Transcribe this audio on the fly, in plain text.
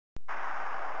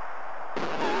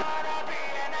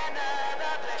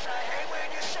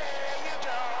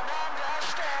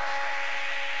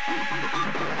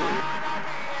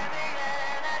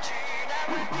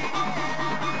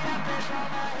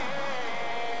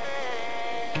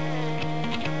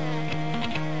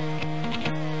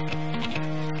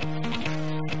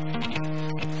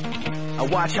I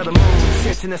watch how the moon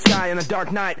sits in the sky on a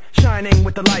dark night, shining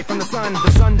with the light from the sun. The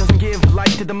sun doesn't give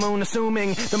light to the moon,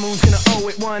 assuming the moon's gonna owe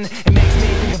it one. It makes me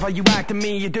think of how you act to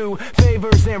me. You do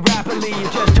favors and rapidly you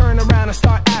just turn around and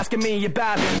start asking me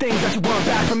about things that you want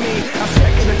back from me. I'm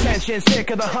sick of the tension, sick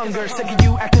of the hunger, sick of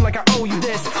you acting like I owe you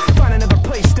this. Find another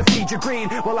place to feed your greed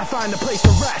while I find a place to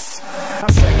rest. I'm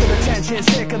sick of the tension,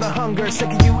 sick of the hunger, sick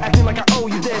of you acting like I owe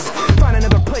you this. Find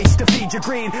another place to feed your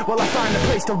greed while I find a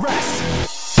place to rest.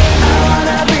 I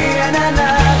wanna be in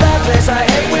another place. I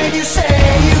hate when you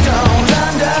say you don't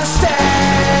understand.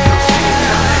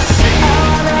 I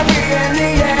wanna be in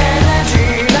the energy,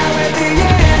 not with the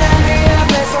enemy, a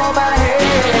place for my head.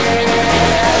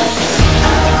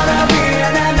 I wanna be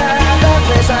in another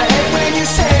place. I hate when you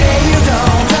say you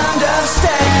don't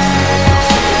understand.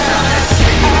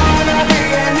 I wanna be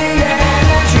in the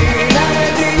energy, not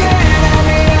with the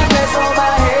enemy, a place for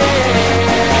my head.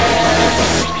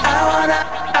 I wanna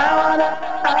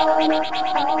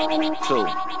 2,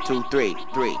 2, 3,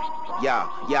 3. Yeah,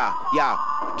 yeah, yeah.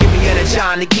 Give me energy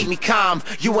to keep me calm.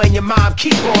 You and your mom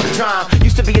keep on the drum.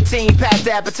 Used to be a teen, past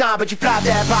that baton, but you flop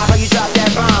that pop, or you drop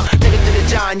that bomb. Take it to the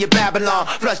John, you Babylon.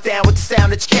 Flush down with the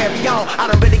sound that you carry on. I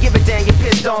don't really give a damn, you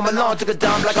pissed on my lawn. Took a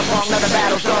dump like a punk, not a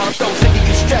battle song. I'm so sick of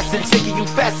you stressing, sick of you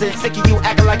fessing, sick of you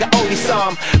acting like I owe you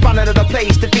some. Find another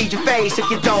place to feed your face. If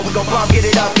you don't, we gon' bump, get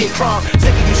it up, get crunk.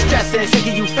 Sick of you stressing, sick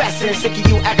of you fessing, sick of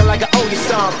you acting like I owe you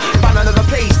some. Find another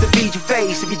place to feed your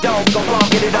face. If you don't, we gon' bump,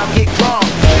 get it up, get crunk.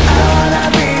 I wanna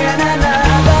be in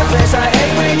another place. I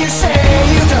hate when you say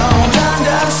you don't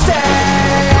understand.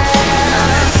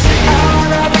 I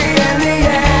wanna be in the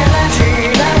energy,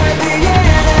 not with the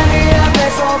enemy, a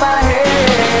place for my head.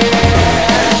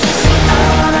 I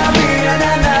wanna be in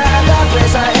another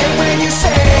place. I hate when you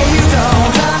say you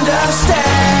don't understand.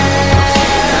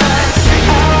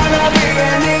 I wanna be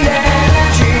in the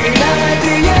energy, not with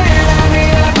the enemy,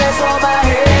 a place for my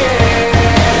head.